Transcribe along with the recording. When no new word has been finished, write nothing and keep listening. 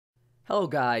Hello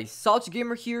guys, Salty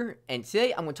Gamer here, and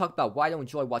today I'm going to talk about why I don't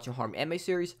enjoy watching Harem anime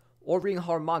series or reading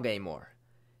Harem manga anymore.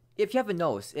 If you haven't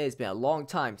noticed, it has been a long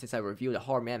time since I reviewed a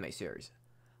Harem anime series.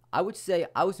 I would say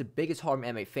I was the biggest Harem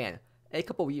anime fan a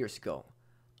couple of years ago.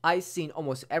 I've seen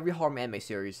almost every Harem anime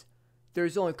series.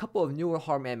 There's only a couple of newer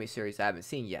Harem anime series I haven't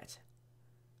seen yet.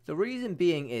 The reason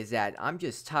being is that I'm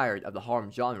just tired of the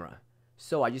Harem genre,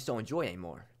 so I just don't enjoy it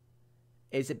anymore.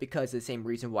 Is it because of the same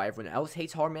reason why everyone else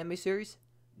hates Harem anime series?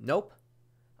 Nope.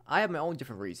 I have my own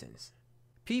different reasons.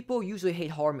 People usually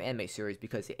hate Harem anime series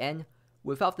because they end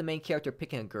without the main character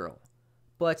picking a girl.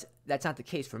 But that's not the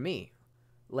case for me.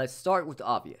 Let's start with the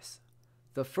obvious.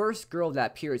 The first girl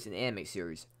that appears in an anime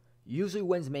series usually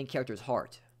wins the main character's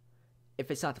heart.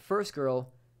 If it's not the first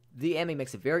girl, the anime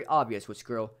makes it very obvious which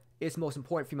girl is the most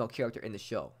important female character in the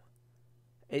show.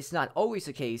 It's not always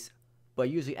the case, but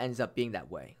usually ends up being that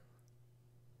way.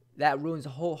 That ruins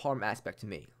the whole Harem aspect to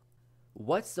me.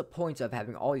 What's the point of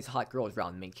having all these hot girls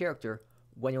around the main character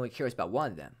when he only cares about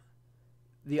one of them?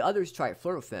 The others try to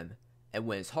flirt with him and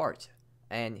win his heart,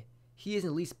 and he isn't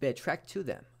the least bit attracted to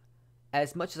them.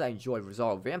 As much as I enjoyed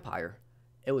Rosario Vampire,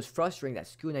 it was frustrating that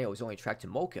Skune was only attracted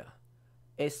to Mocha.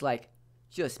 It's like,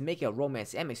 just make a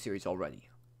romance anime series already.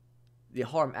 The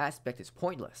Harem aspect is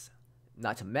pointless.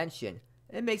 Not to mention,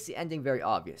 it makes the ending very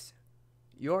obvious.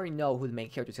 You already know who the main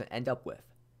character is going to end up with,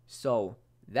 so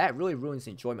that really ruins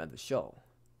the enjoyment of the show.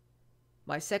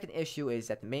 My second issue is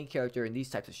that the main character in these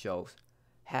types of shows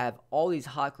have all these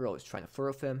hot girls trying to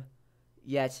flirt with him,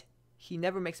 yet he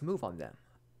never makes a move on them.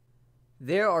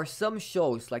 There are some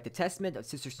shows like The Testament of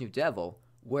Sister Snoo Devil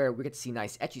where we get to see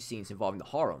nice ecchi scenes involving the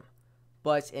harem,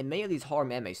 but in many of these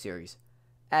harem anime series,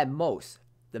 at most,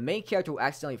 the main character will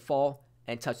accidentally fall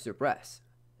and touch their breasts.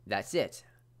 That's it.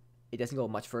 It doesn't go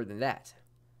much further than that.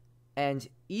 And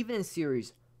even in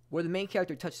series where the main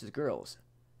character touches the girls,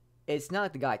 it's not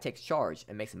like the guy takes charge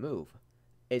and makes a move.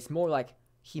 It's more like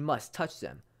he must touch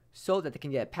them so that they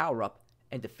can get a power up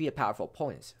and defeat a powerful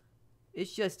opponent.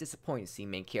 It's just disappointing to see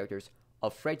main characters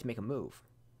afraid to make a move.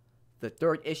 The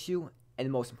third issue, and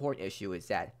the most important issue, is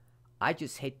that I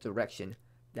just hate the direction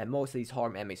that most of these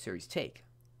harem anime series take.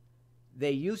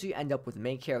 They usually end up with the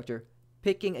main character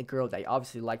picking a girl that I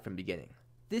obviously like from the beginning.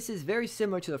 This is very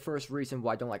similar to the first reason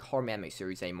why I don't like harem anime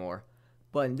series anymore,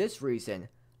 but in this reason,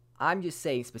 I'm just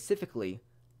saying specifically,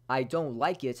 I don't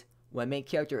like it when a main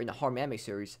character in a harem anime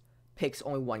series picks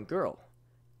only one girl.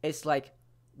 It's like,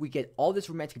 we get all this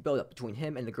romantic build-up between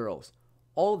him and the girls,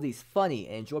 all of these funny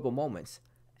and enjoyable moments,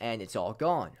 and it's all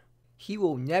gone. He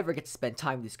will never get to spend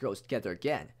time with these girls together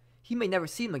again. He may never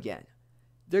see them again.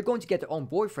 They're going to get their own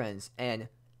boyfriends, and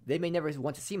they may never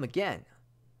want to see them again.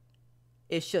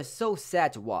 It's just so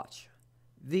sad to watch.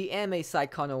 The anime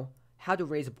Saikano, How to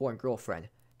Raise a Boy and Girlfriend,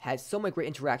 had so many great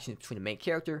interactions between the main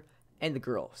character and the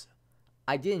girls.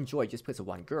 I did enjoy just because of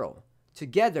one girl.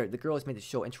 Together, the girls made the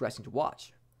show interesting to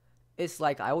watch. It's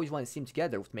like I always wanted to see them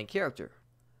together with the main character.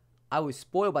 I was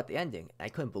spoiled about the ending, and I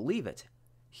couldn't believe it.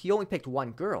 He only picked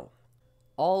one girl.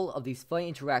 All of these funny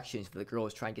interactions with the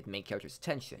girls trying to get the main character's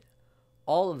attention.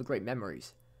 All of the great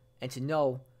memories. And to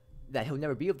know that he'll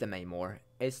never be with them anymore,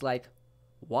 it's like,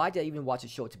 why did I even watch the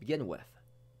show to begin with?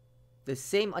 The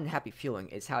same unhappy feeling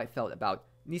is how I felt about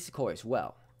Nisekoi as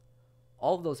well.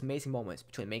 All of those amazing moments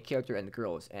between the main character and the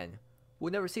girls, and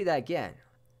we'll never see that again.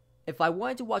 If I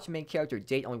wanted to watch a main character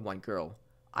date only one girl,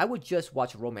 I would just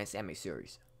watch a romance anime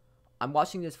series. I'm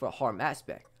watching this for a harem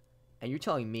aspect, and you're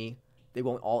telling me they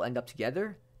won't all end up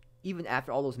together? Even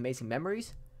after all those amazing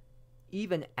memories?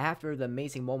 Even after the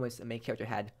amazing moments the main character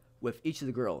had with each of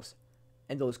the girls,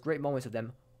 and those great moments of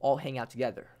them all hang out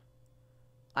together.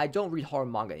 I don't read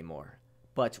harem manga anymore,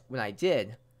 but when I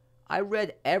did, I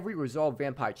read every Rosario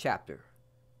Vampire chapter.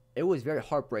 It was very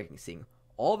heartbreaking seeing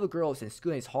all the girls in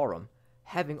Skune's harem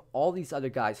having all these other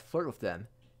guys flirt with them,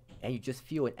 and you just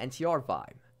feel an NTR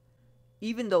vibe.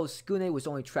 Even though Skune was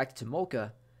only attracted to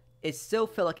Mocha, it still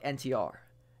felt like NTR,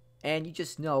 and you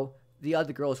just know the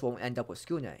other girls won't end up with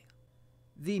Skune.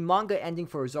 The manga ending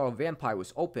for Rosario Vampire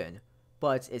was open,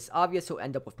 but it's obvious he'll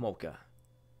end up with Mocha.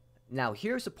 Now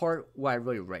here's the part where I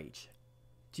really rage.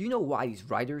 Do you know why these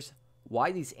writers,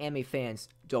 why these anime fans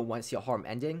don't want to see a harem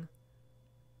ending?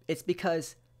 It's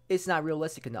because it's not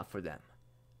realistic enough for them.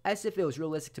 As if it was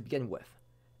realistic to begin with.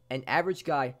 An average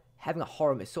guy having a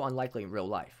harem is so unlikely in real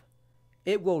life.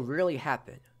 It will rarely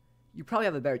happen. You probably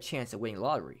have a better chance at winning the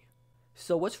lottery.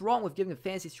 So what's wrong with giving a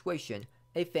fantasy situation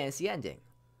a fantasy ending?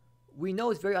 We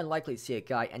know it's very unlikely to see a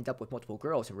guy end up with multiple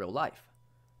girls in real life.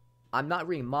 I'm not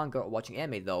reading manga or watching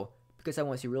anime though, because I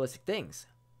want to see realistic things.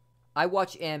 I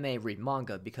watch anime and read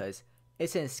manga because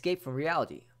it's an escape from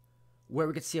reality, where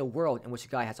we can see a world in which a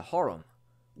guy has a harem,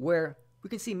 where we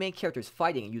can see main characters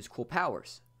fighting and use cool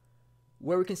powers,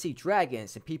 where we can see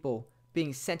dragons and people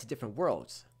being sent to different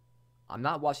worlds. I'm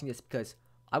not watching this because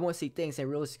I want to see things in a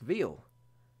realistic view.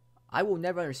 I will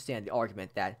never understand the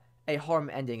argument that a harem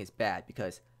ending is bad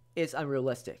because it's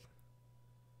unrealistic.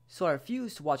 So I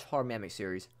refuse to watch harem anime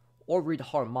series or read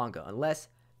harem manga unless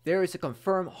there is a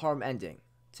confirmed harem ending.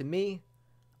 To me,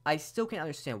 I still can't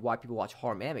understand why people watch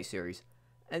harem anime series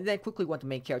and then quickly want the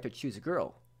main character to choose a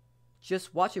girl.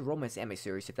 Just watch a romance anime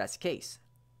series if that's the case.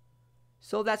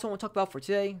 So that's what I want to talk about for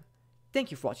today.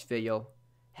 Thank you for watching this video.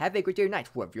 Have a great day or night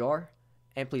wherever you are.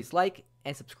 And please like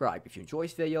and subscribe if you enjoy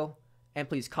this video. And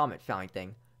please comment if you found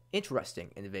anything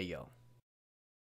interesting in the video.